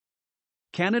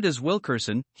Canada's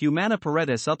Wilkerson,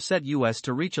 Humana-Paredes upset U.S.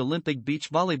 to reach Olympic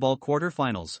beach volleyball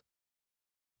quarterfinals.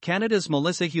 Canada's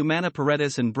Melissa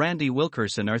Humana-Paredes and Brandy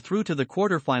Wilkerson are through to the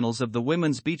quarterfinals of the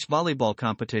women's beach volleyball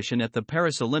competition at the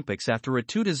Paris Olympics after a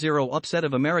 2-0 upset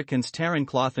of Americans Taryn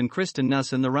Cloth and Kristen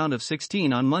Nuss in the round of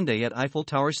 16 on Monday at Eiffel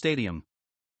Tower Stadium.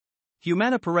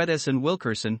 Humana-Paredes and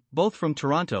Wilkerson, both from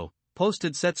Toronto,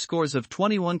 posted set scores of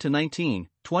 21-19,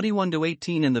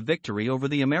 21-18 in the victory over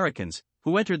the Americans,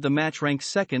 who entered the match ranked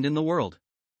second in the world.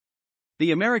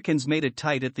 The Americans made it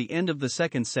tight at the end of the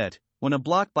second set, when a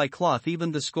block by Cloth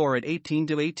evened the score at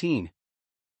 18-18.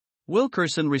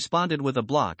 Wilkerson responded with a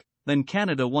block, then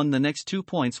Canada won the next 2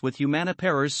 points with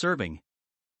Humana-Paredes serving.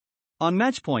 On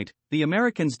match point, the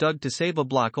Americans dug to save a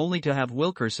block only to have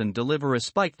Wilkerson deliver a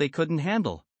spike they couldn't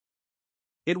handle.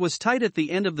 "It was tight at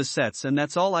the end of the sets and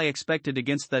that's all I expected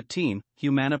against that team,"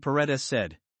 Humana-Paredes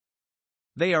said.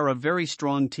 "They are a very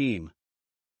strong team.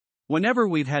 Whenever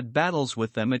we've had battles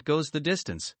with them it goes the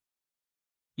distance.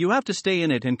 You have to stay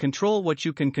in it and control what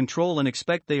you can control and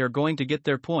expect they are going to get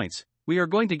their points. We are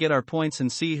going to get our points and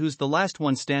see who's the last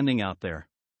one standing out there."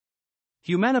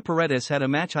 Humana-Paredes had a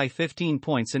match-high 15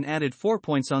 points and added 4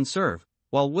 points on serve,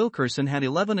 while Wilkerson had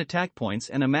 11 attack points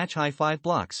and a match-high 5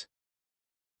 blocks.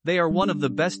 "They are one of the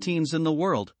best teams in the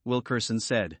world," Wilkerson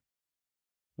said.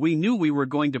 "We knew we were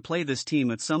going to play this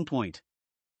team at some point.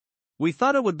 We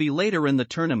thought it would be later in the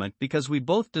tournament because we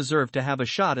both deserve to have a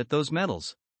shot at those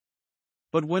medals.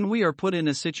 But when we are put in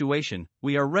a situation,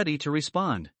 we are ready to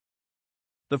respond."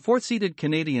 The fourth-seeded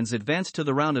Canadians advanced to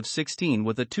the round of 16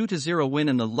 with a 2-0 win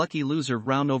in the lucky loser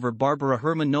round over Barbara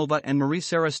Hermanova and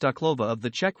Marie-Sara Stoklova of the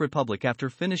Czech Republic after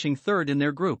finishing third in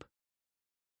their group.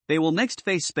 They will next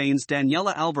face Spain's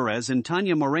Daniela Alvarez and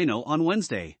Tania Moreno on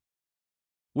Wednesday.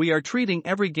 "We are treating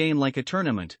every game like a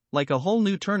tournament, like a whole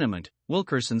new tournament,"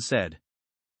 Wilkerson said.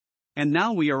 "And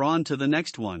now we are on to the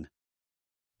next one."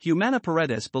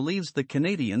 Humana-Paredes believes the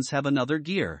Canadians have another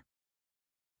gear.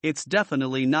 "It's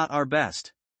definitely not our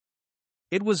best.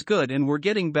 It was good and we're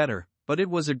getting better, but it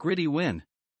was a gritty win.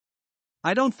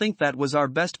 I don't think that was our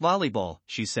best volleyball,"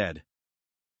 she said.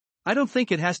 "I don't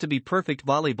think it has to be perfect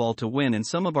volleyball to win, and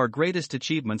some of our greatest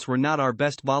achievements were not our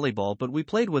best volleyball, but we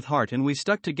played with heart and we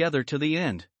stuck together to the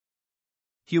end."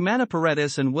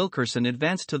 Humana-Paredes and Wilkerson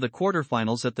advanced to the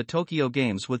quarterfinals at the Tokyo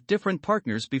Games with different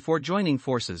partners before joining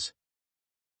forces.